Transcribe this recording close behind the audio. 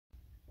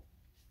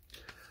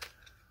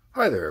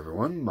Hi there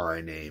everyone,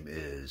 my name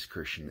is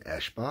Christian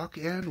Eschbach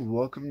and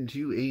welcome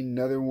to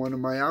another one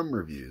of my album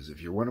reviews.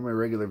 If you're one of my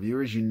regular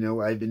viewers, you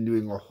know I've been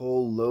doing a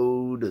whole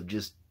load of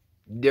just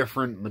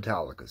different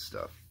Metallica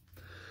stuff.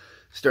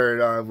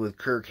 Started off with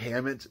Kirk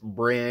Hammett's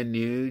brand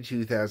new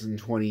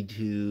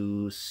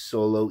 2022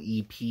 solo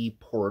EP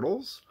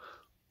Portals,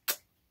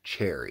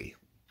 Cherry.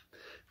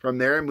 From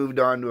there I moved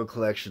on to a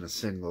collection of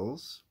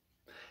singles.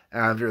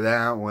 After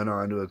that went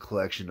on to a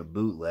collection of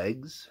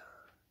bootlegs.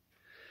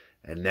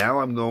 And now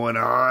I'm going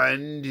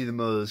on to the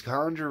most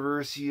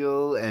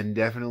controversial and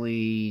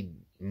definitely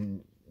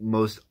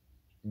most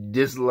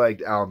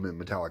disliked album in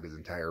Metallica's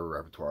entire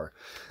repertoire.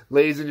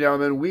 Ladies and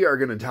gentlemen, we are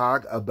going to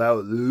talk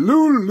about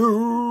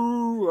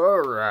Lulu.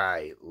 All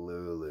right,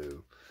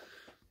 Lulu.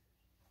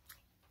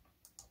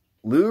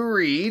 Lou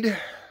Reed.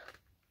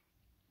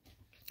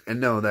 And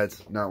no,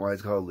 that's not why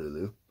it's called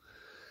Lulu.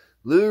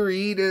 Lou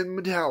Reed and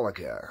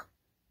Metallica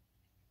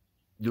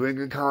doing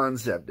a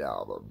concept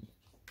album.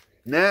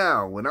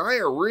 Now, when I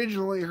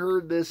originally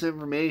heard this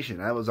information,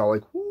 I was all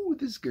like, "Ooh,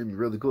 this is going to be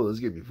really cool. This is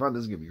going to be fun.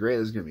 This is going to be great.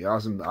 This is going to be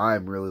awesome.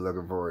 I'm really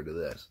looking forward to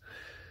this."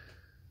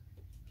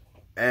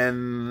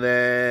 And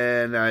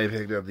then I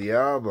picked up the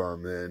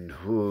album, and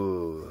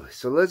whoo.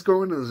 So let's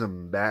go into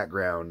some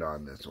background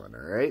on this one,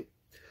 all right?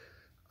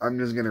 I'm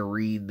just going to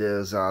read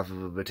this off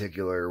of a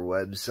particular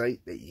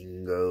website that you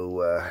can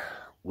go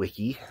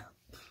wiki.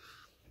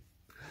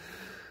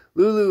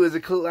 Lulu is a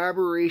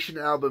collaboration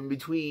album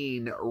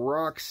between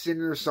rock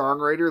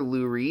singer-songwriter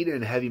Lou Reed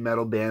and heavy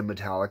metal band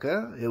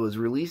Metallica. It was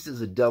released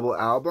as a double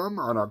album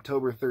on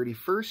October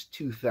 31st,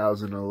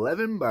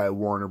 2011 by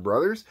Warner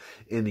Brothers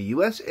in the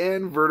US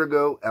and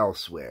Vertigo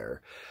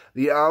elsewhere.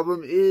 The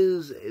album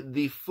is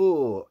the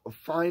full,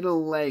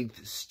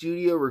 final-length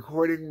studio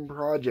recording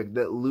project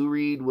that Lou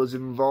Reed was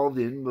involved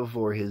in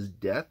before his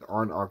death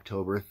on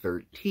October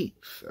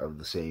 13th of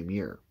the same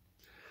year.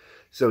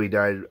 So he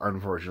died,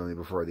 unfortunately,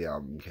 before the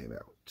album came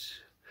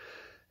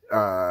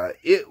out.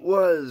 It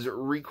was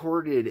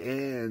recorded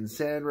in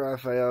San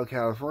Rafael,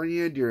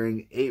 California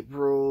during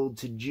April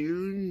to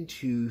June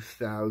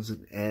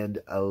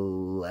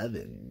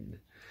 2011.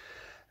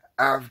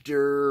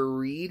 After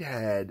Reed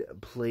had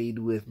played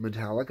with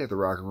Metallica at the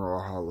Rock and Roll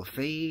Hall of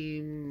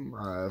Fame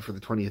for the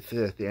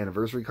 25th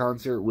anniversary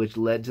concert, which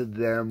led to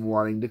them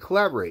wanting to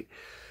collaborate.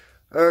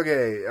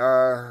 Okay,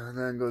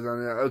 then goes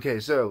on. Okay,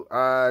 so,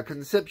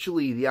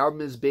 conceptually, the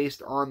album is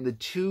based on the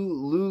two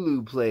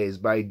Lulu plays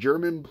by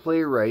German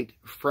playwright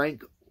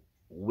Frank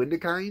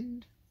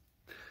Windekind.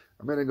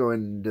 I'm going to go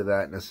into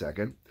that in a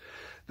second.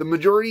 The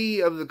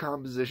majority of the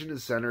composition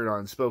is centered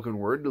on spoken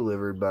word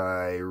delivered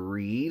by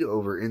Reed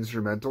over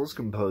instrumentals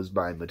composed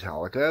by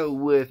Metallica,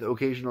 with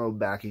occasional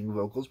backing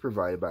vocals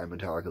provided by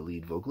Metallica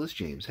lead vocalist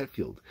James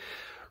Hetfield.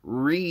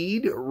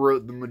 Reed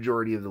wrote the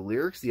majority of the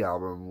lyrics. The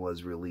album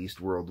was released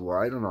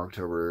worldwide on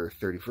October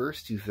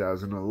 31st,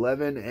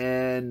 2011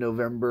 and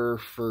November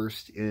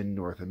 1st in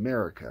North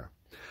America.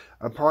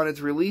 Upon its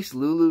release,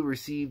 Lulu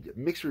received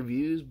mixed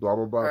reviews, blah,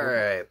 blah, blah.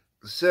 Alright,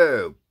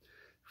 so,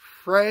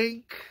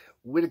 Frank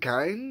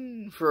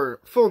Windekind,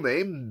 for full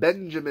name,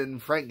 Benjamin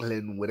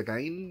Franklin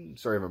Windekind.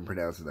 Sorry if I'm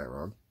pronouncing that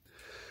wrong.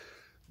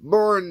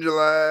 Born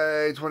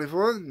July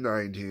 24th,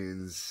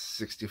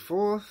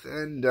 1964,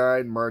 and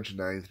died March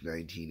 9th,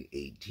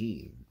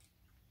 1918.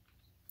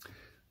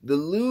 The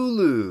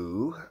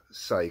Lulu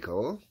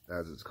cycle,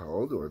 as it's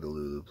called, or the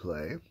Lulu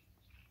play,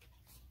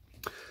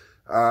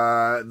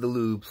 the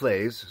Lulu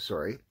plays,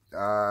 sorry.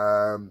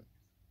 I'm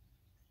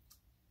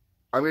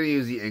going to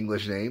use the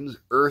English names.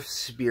 Earth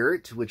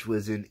Spirit, which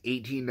was in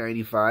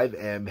 1895,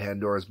 and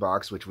Pandora's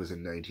Box, which was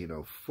in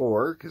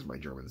 1904, because my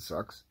German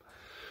sucks,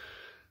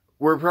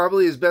 were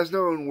probably his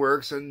best-known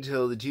works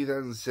until the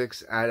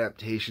 2006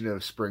 adaptation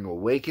of Spring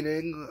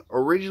Awakening.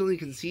 Originally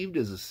conceived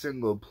as a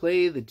single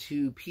play, the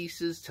two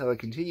pieces tell a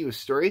continuous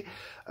story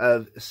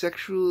of a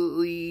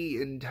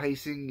sexually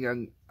enticing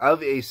young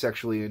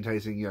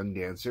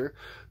dancer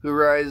who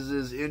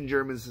rises in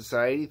German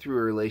society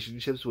through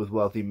relationships with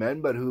wealthy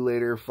men, but who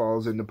later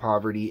falls into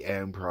poverty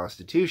and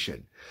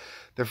prostitution.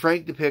 The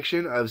frank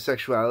depiction of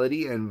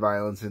sexuality and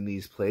violence in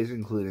these plays,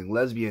 including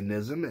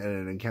lesbianism and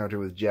an encounter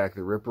with Jack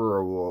the Ripper,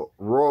 a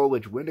role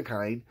which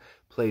Windekind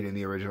played in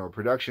the original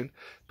production,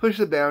 pushed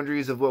the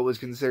boundaries of what was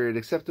considered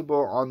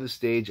acceptable on the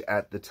stage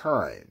at the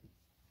time.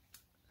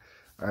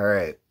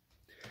 Alright.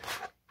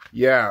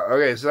 Yeah,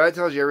 okay, so that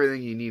tells you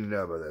everything you need to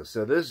know about this.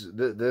 So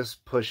this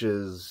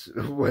pushes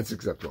what's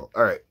acceptable.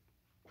 Alright.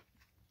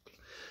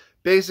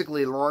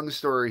 Basically, long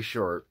story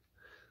short,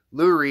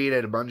 Lou Reed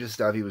had a bunch of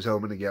stuff he was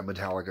hoping to get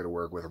Metallica to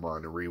work with him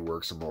on, to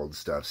rework some old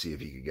stuff, see if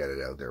he could get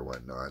it out there,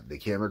 whatnot. They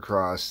came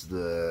across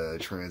the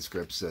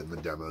transcripts and the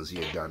demos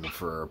he had done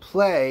for a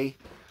play,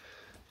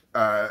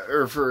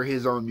 or for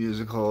his own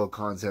musical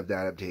concept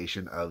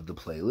adaptation of the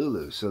play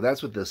Lulu. So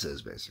that's what this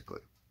is,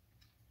 basically.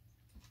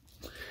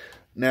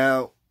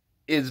 Now,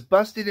 it's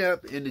busted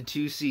up into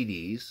 2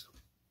 CDs,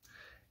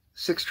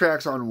 6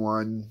 tracks on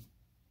one,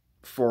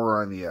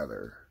 4 on the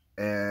other.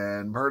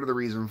 And part of the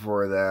reason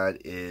for that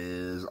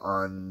is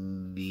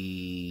on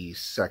the the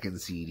second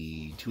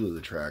CD, 2 of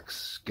the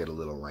tracks get a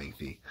little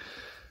lengthy.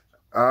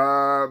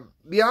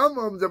 The album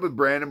opens up with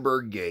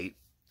Brandenburg Gate.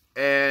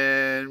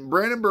 And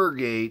Brandenburg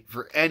Gate,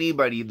 for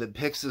anybody that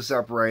picks this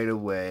up right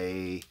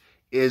away,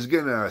 is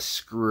gonna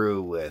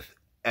screw with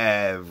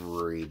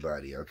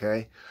everybody,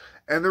 okay?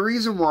 And the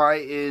reason why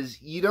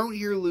is you don't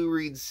hear Lou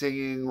Reed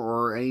singing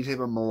or any type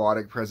of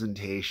melodic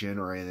presentation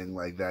or anything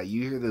like that.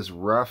 You hear this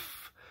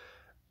rough,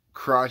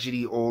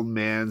 crotchety old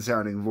man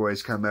sounding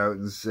voice come out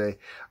and say,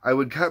 "I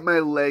would cut my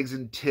legs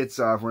and tits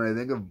off when I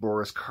think of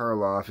Boris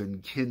Karloff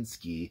and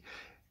Kinski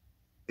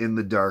in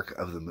the dark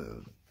of the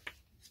moon."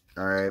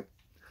 All right.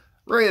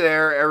 Right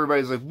there,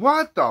 everybody's like,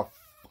 what the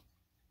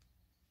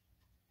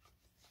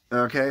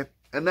okay?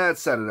 And that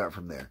set it up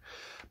from there.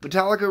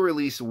 Metallica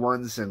released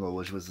one single,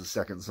 which was the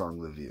second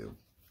song, The View.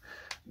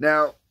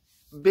 Now,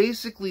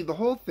 basically, the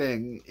whole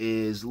thing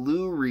is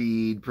Lou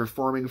Reed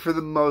performing, for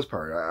the most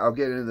part, I'll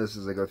get into this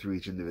as I go through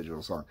each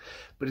individual song,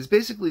 but it's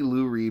basically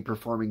Lou Reed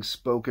performing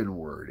spoken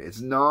word.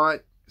 It's not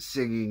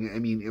singing. I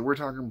mean, we're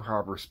talking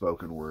proper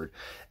spoken word.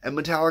 And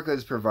Metallica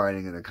is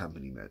providing an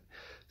accompaniment.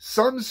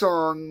 Some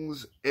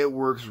songs, it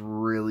works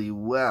really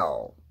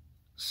well.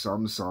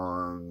 Some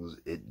songs,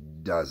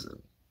 it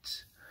doesn't.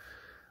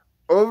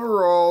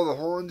 Overall, the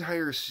whole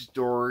entire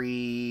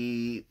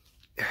story,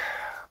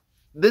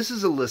 this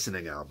is a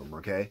listening album,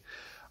 okay?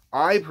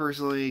 I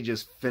personally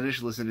just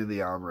finished listening to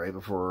the album right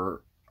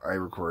before I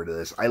recorded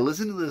this. I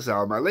listened to this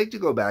album. I like to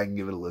go back and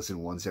give it a listen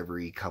once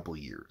every couple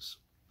years.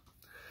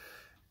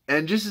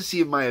 And just to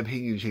see if my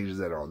opinion changes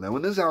at all. Now,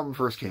 when this album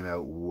first came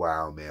out,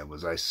 wow, man,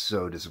 was I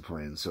so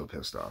disappointed and so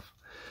pissed off.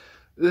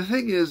 The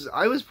thing is,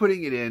 I was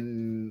putting it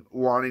in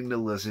wanting to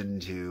listen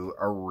to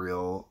a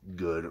real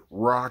good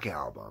rock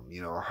album.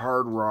 You know, a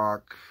hard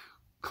rock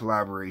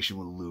collaboration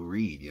with Lou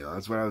Reed. You know,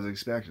 that's what I was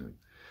expecting.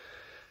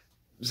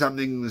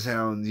 Something that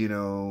sounds, you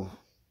know...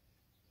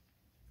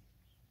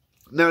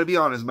 Now, to be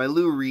honest, my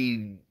Lou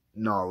Reed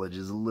knowledge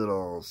is a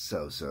little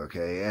so-so,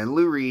 okay? And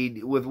Lou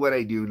Reed, with what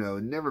I do know,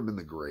 never been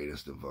the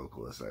greatest of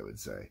vocalists, I would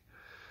say.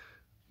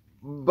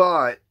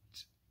 But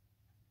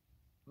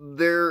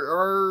there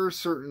are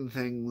certain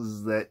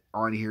things that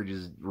on here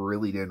just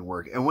really didn't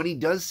work. And when he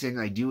does sing,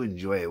 I do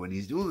enjoy it. When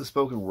he's doing the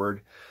spoken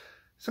word,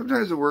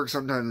 sometimes it works,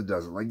 sometimes it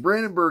doesn't. Like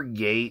Brandenburg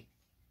Gate,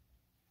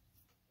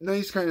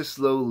 nice kind of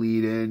slow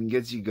lead in,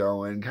 gets you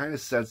going, kind of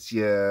sets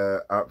you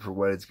up for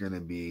what it's going to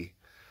be.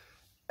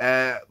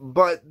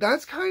 But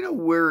that's kind of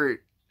where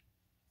it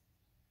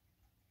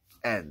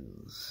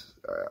ends.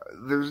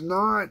 There's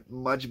not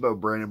much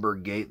about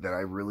Brandenburg Gate that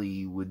I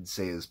really would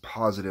say is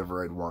positive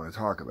or I'd want to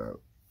talk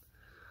about.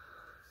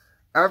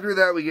 After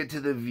that, we get to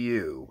The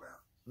View.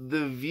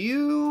 The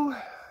View...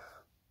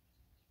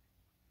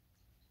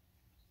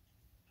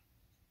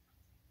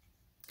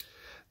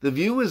 The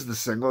View is the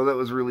single that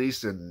was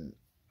released, and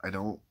I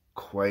don't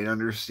quite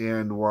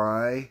understand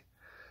why.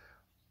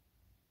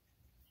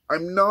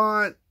 I'm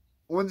not...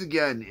 Once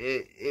again,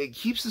 it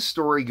keeps the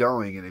story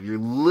going, and if you're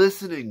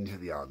listening to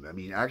the album, I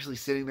mean, actually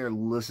sitting there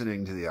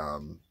listening to the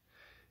album,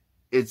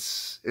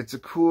 it's a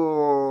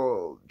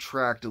cool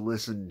track to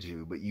listen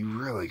to, but you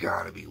really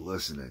gotta be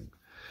listening.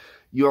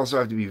 You also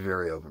have to be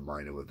very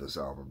open-minded with this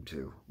album,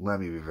 too. Let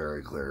me be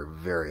very clear,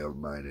 very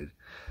open-minded.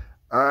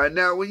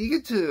 Now, when you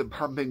get to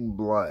Pumping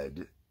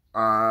Blood,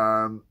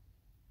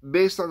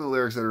 based on the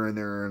lyrics that are in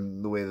there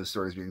and the way the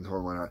story is being told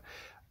and whatnot,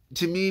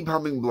 to me,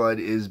 Pumping Blood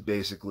is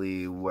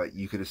basically what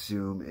you could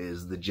assume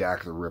is the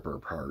Jack the Ripper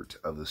part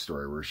of the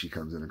story, where she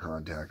comes into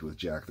contact with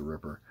Jack the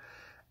Ripper.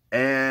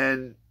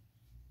 And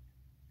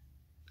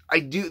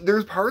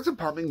there's parts of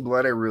Pumping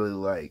Blood I really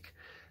like.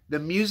 The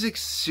music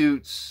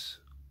suits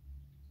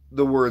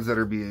the words that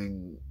are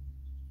being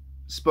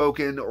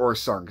spoken or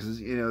sung, because,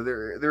 you know,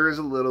 there is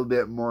a little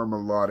bit more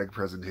melodic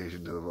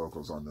presentation to the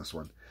vocals on this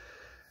one.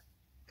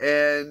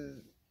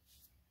 And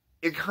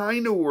it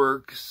kind of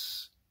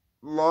works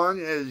long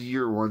as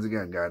you're, once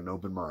again, got an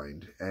open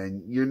mind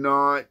and you're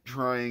not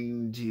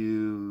trying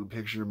to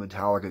picture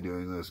Metallica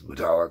doing this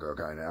Metallica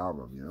kind of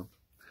album, you know.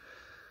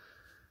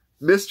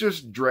 Mistress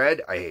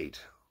Dread, I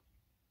hate.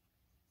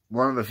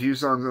 One of the few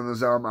songs on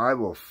this album, I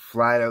will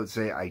flat out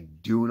say I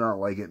do not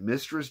like it.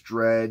 Mistress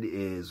Dread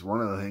is one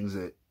of the things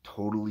that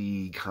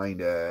totally kind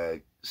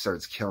of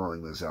starts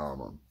killing this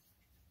album.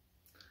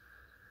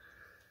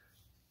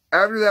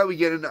 After that, we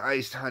get into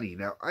Iced Honey.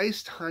 Now,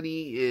 Iced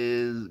Honey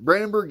is...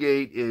 Brandenburg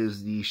Gate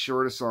is the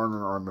shortest song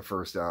on the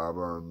first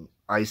album.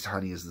 Iced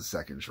Honey is the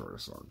second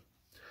shortest song.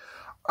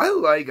 I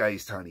like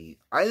Iced Honey.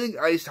 I think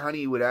Iced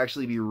Honey would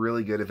actually be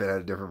really good if it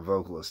had a different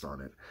vocalist on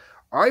it.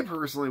 I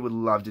personally would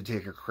love to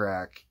take a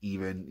crack,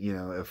 even, you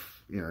know,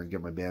 if, you know,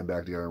 get my band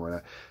back together and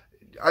whatnot.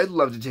 I'd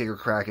love to take a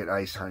crack at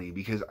Iced Honey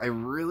because I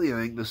really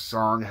think the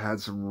song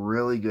had some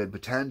really good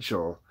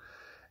potential.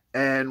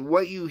 And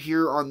what you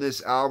hear on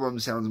this album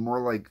sounds more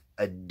like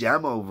a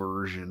demo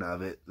version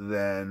of it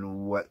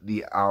than what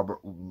the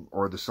album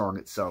or the song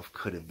itself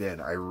could have been.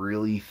 I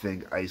really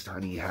think Iced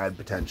Honey had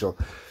potential.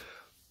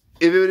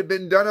 If it would have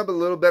been done up a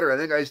little better, I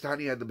think Iced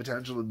Honey had the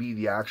potential to be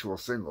the actual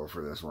single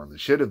for this one. It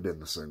should have been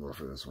the single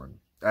for this one.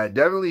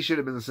 Definitely should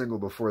have been the single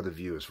before The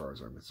View, as far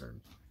as I'm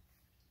concerned.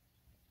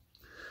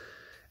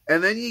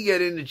 And then you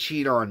get into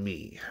Cheat on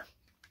Me.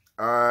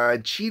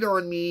 Cheat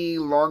on Me,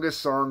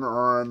 longest song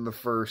on the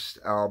first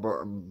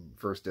album,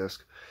 first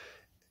disc.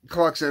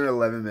 Clocks in at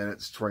 11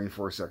 minutes,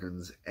 24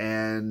 seconds.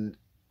 And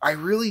I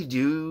really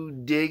do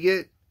dig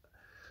it.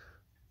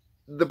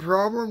 The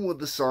problem with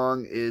the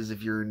song is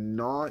if you're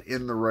not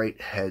in the right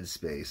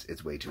headspace,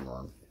 it's way too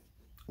long.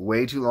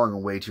 Way too long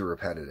and way too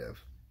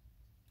repetitive.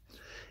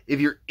 If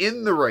you're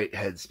in the right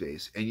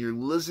headspace and you're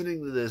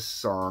listening to this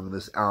song,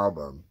 this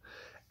album,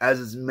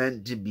 as it's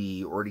meant to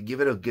be, or to give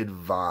it a good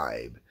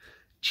vibe,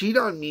 Cheat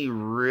on Me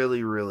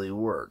really, really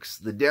works.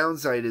 The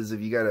downside is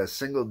if you got a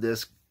single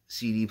disc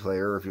CD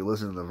player, or if you're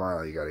listening to the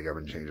vinyl, you got to go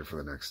and change it for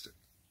the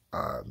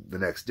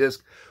next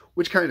disc,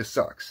 which kind of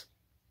sucks.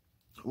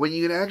 When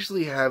you can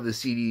actually have the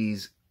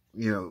CDs,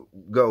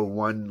 go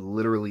one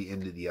literally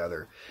into the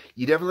other,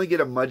 you definitely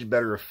get a much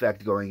better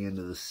effect going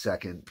into the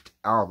second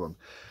album.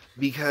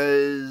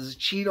 Because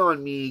Cheat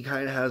on Me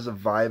kind of has a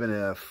vibe and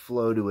a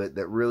flow to it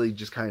that really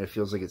just kind of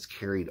feels like it's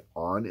carried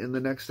on in the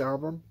next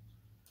album.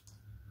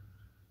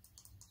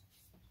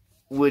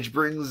 Which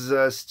brings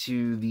us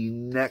to the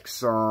next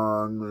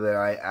song that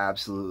I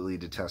absolutely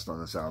detest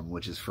on this album,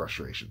 which is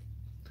Frustration.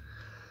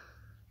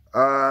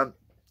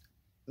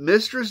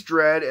 Mistress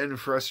Dread and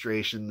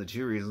Frustration, the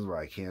two reasons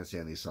why I can't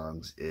stand these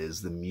songs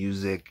is the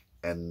music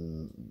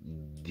and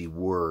the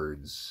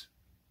words.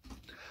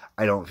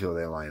 I don't feel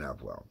they line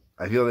up well.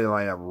 I feel they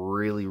line up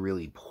really,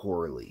 really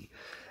poorly.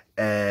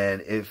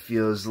 And it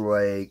feels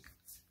like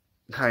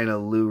kind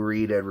of Lou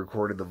Reed had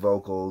recorded the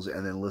vocals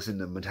and then listened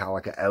to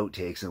Metallica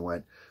outtakes and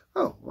went,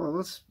 oh, well,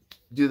 let's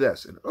do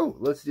this. And, oh,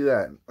 let's do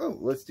that. And, oh,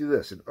 let's do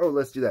this. And, oh,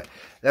 let's do that.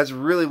 That's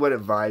really what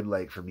it vibed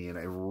like for me.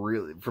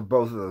 And for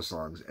both of those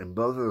songs. And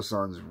both of those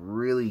songs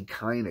really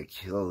kind of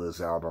kill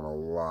this album a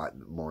lot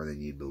more than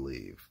you'd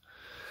believe.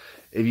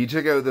 If you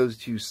took out those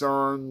two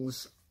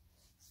songs,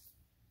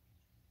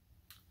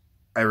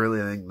 I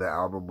really think the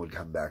album would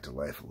come back to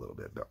life a little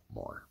bit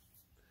more.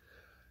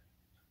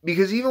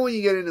 Because even when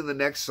you get into the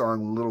next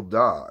song, Little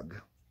Dog,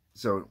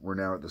 so we're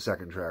now at the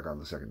second track on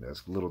the second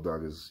disc. Little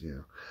Dog is,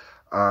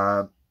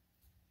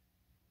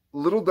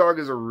 Little Dog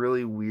is a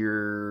really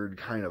weird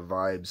kind of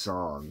vibe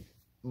song,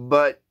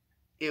 but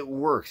it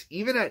works.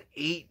 Even at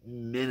 8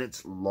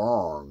 minutes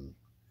long,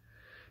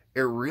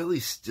 it really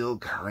still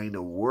kind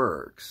of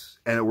works.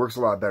 And it works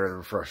a lot better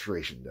than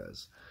Frustration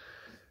does.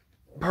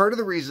 Part of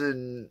the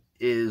reason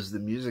is the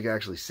music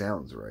actually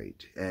sounds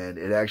right, and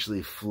it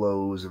actually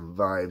flows and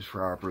vibes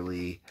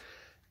properly,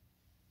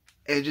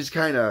 and just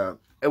kind of,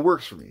 it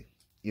works for me,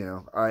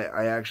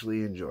 I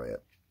actually enjoy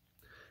it.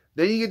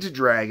 Then you get to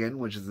Dragon,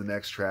 which is the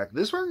next track.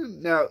 This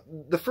one, now,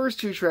 the first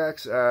two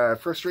tracks,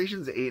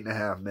 Frustration's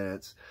 8.5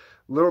 minutes,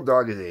 Little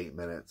Dog is 8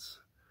 minutes.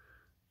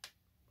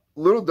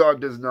 Little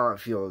Dog does not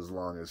feel as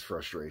long as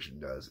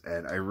Frustration does,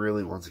 and I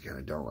really, once again,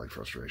 I don't like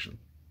Frustration.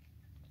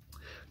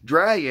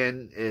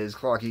 Dragon is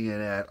clocking in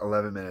at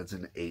 11 minutes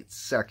and 8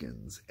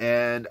 seconds.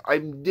 And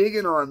I'm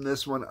digging on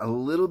this one a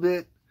little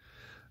bit.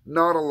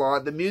 Not a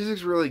lot. The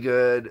music's really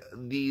good.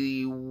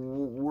 The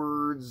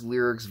words,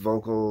 lyrics,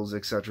 vocals,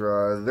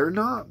 etc., they're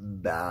not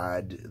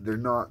bad. They're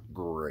not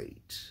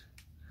great.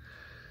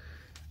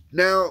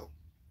 Now,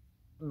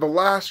 the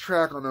last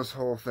track on this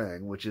whole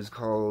thing, which is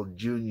called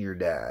Junior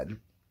Dad,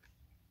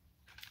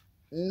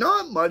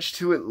 not much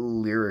to it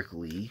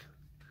lyrically.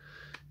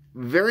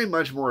 Very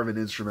much more of an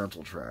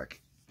instrumental track.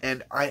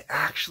 And I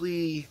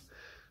actually...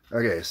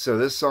 Okay, so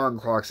this song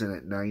clocks in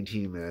at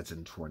 19 minutes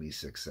and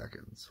 26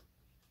 seconds.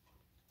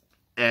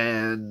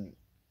 And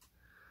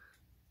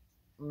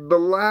the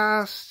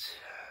last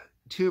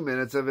 2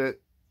 minutes of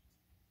it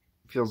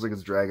feels like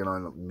it's dragging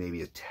on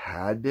maybe a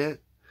tad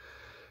bit.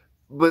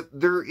 But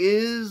there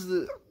is...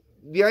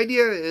 The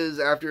idea is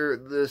after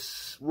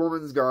this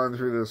woman's gone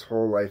through this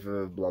whole life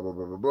of blah, blah,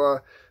 blah, blah, blah,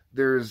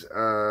 there's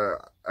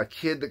a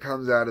kid that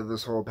comes out of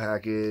this whole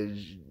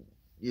package,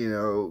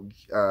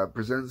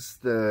 presents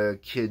the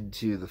kid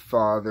to the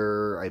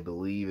father, I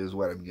believe is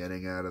what I'm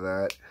getting out of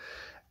that.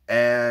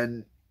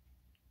 And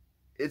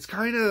it's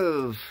kind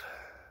of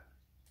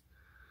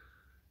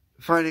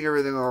finding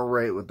everything all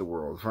right with the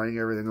world, finding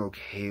everything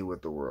okay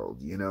with the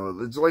world.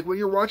 It's like when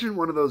you're watching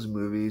one of those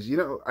movies,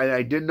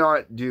 I did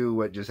not do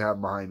what just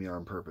happened behind me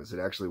on purpose.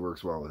 It actually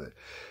works well with it.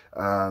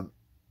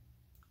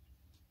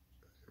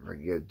 If I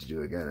can get it to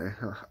do it again,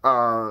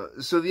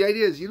 so the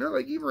idea is,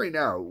 like even right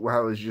now,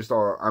 how it's just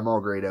I'm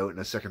all grayed out, and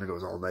a second ago it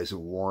was all nice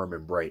and warm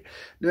and bright.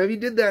 Now, if you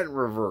did that in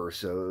reverse,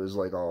 so it was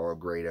like all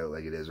grayed out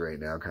like it is right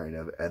now, kind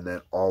of, and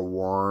then all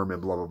warm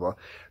and blah, blah, blah,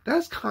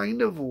 that's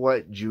kind of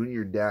what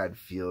Junior Dad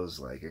feels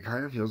like. It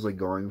kind of feels like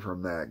going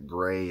from that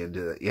gray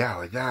into,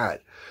 like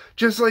that.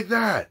 Just like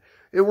that.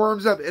 It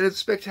warms up, and it's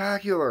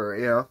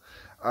spectacular,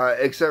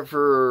 except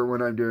for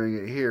when I'm doing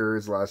it here,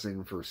 it's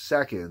lasting for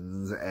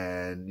seconds,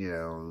 and,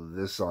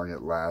 this song,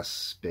 it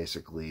lasts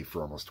basically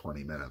for almost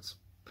 20 minutes.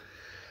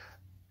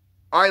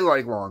 I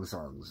like long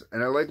songs,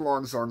 and I like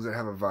long songs that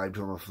have a vibe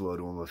to them, a flow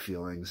to them, a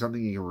feeling,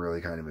 something you can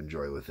really kind of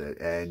enjoy with it,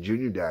 and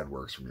Junior Dad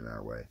works for me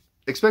that way.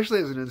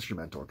 especially as an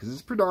instrumental, because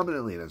it's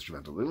predominantly an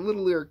instrumental. There's a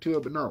little lyric to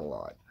it, but not a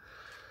lot.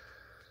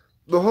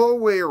 The whole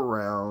way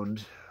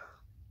around,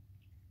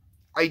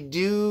 I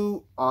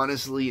do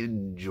honestly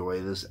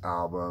enjoy this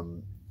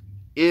album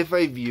if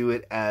I view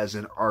it as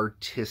an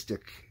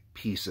artistic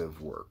piece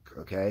of work,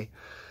 okay?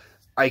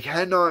 I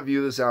cannot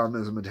view this album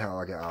as a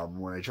Metallica album.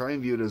 When I try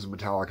and view it as a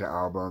Metallica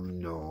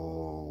album,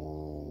 no.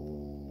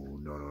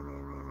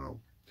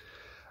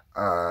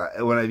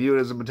 When I view it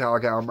as a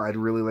Metallica album, I'd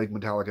really like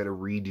Metallica to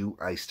redo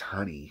Iced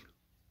Honey.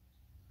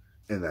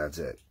 And that's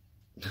it.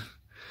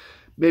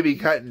 Maybe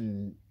cut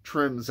and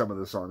trim some of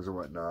the songs or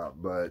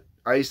whatnot, but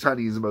Iced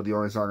Honey is about the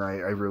only song I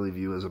really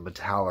view as a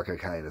Metallica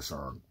kind of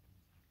song.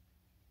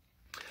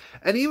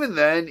 And even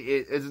then,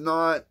 it's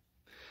not...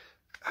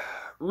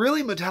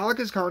 Really,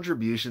 Metallica's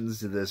contributions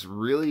to this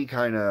really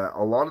kind of...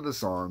 A lot of the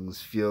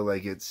songs feel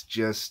like it's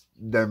just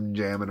them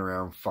jamming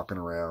around, fucking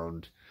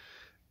around.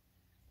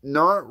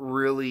 Not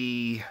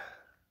really...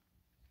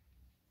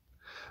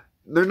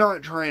 They're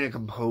not trying to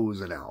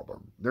compose an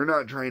album. They're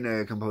not trying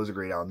to compose a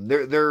great album.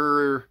 They're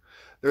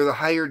the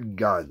hired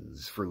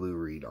guns for Lou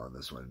Reed on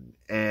this one.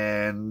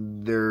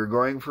 And they're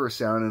going for a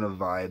sound and a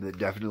vibe that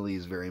definitely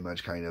is very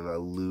much kind of a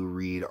Lou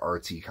Reed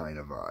artsy kind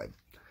of vibe.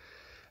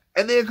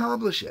 And they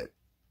accomplish it.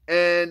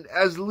 And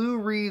as Lou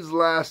Reed's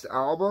last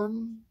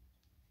album,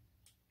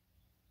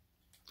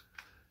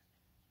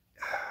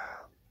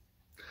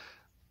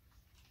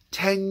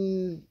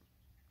 10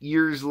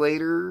 years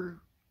later,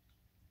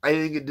 I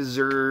think it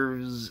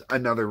deserves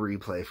another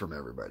replay from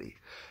everybody.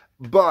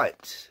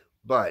 But,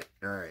 all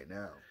right,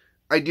 now,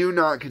 I do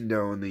not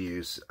condone the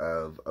use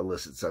of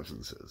illicit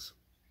substances.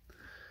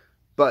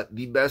 But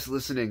the best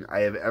listening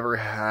I have ever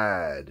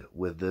had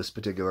with this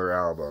particular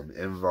album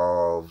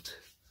involved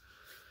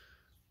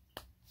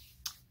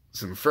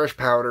some fresh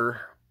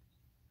powder,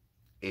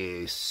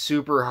 a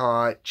super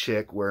hot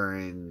chick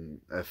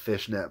wearing a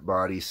fishnet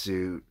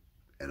bodysuit,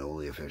 and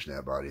only a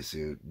fishnet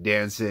bodysuit,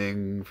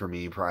 dancing for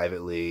me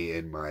privately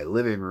in my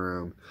living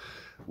room,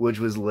 which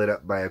was lit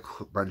up by a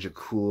bunch of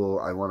cool,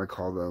 I want to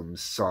call them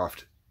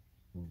soft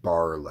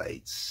bar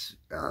lights.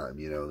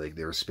 Like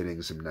they were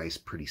spinning some nice,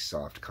 pretty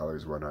soft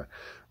colors and whatnot.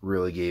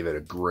 Really gave it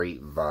a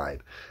great vibe.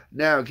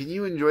 Now, can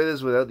you enjoy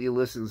this without the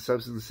illicit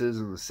substances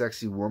and the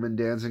sexy woman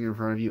dancing in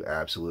front of you?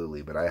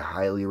 Absolutely. But I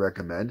highly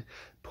recommend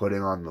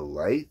putting on the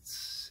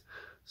lights,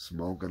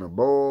 smoking a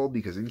bowl,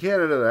 because in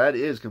Canada that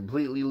is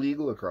completely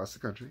legal across the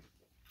country,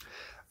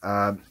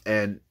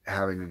 and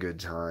having a good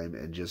time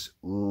and just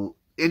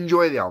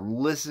enjoy the album.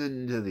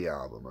 Listen to the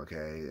album,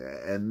 okay?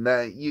 And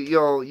that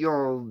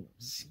you'll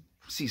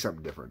see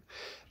something different.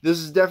 This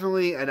is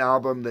definitely an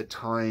album that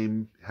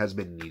time has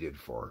been needed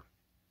for,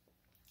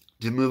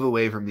 to move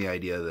away from the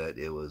idea that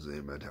it was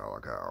a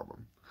Metallica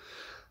album.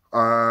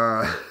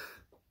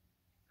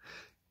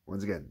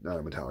 Once again, not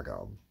a Metallica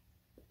album.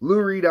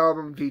 Lou Reed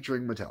album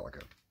featuring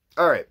Metallica.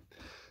 Alright,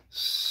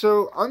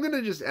 so I'm going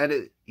to just end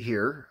it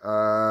here.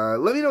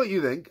 Let me know what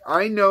you think.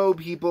 I know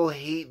people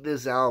hate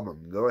this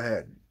album. Go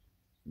ahead.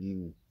 You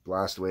can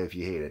blast away if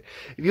you hate it.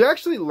 If you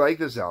actually like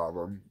this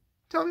album,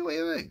 tell me what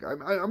you think.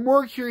 I'm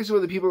more curious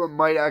about the people that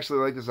might actually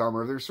like this album,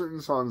 or if there's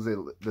certain songs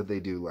that they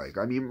do like.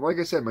 I mean, like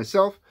I said,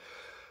 myself,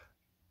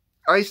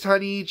 Iced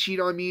Honey, Cheat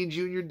on Me, and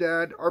Junior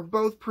Dad are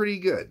both pretty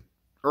good.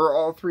 Or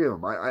all three of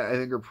them, I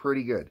think are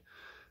pretty good.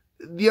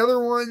 The other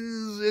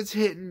ones, it's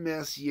hit and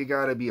miss. You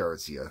gotta be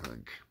artsy, I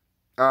think.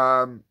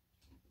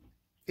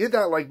 Hit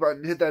that like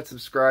button, hit that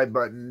subscribe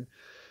button.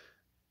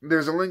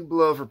 There's a link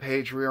below for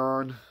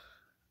Patreon.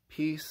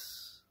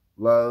 Peace,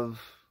 love,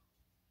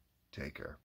 take care.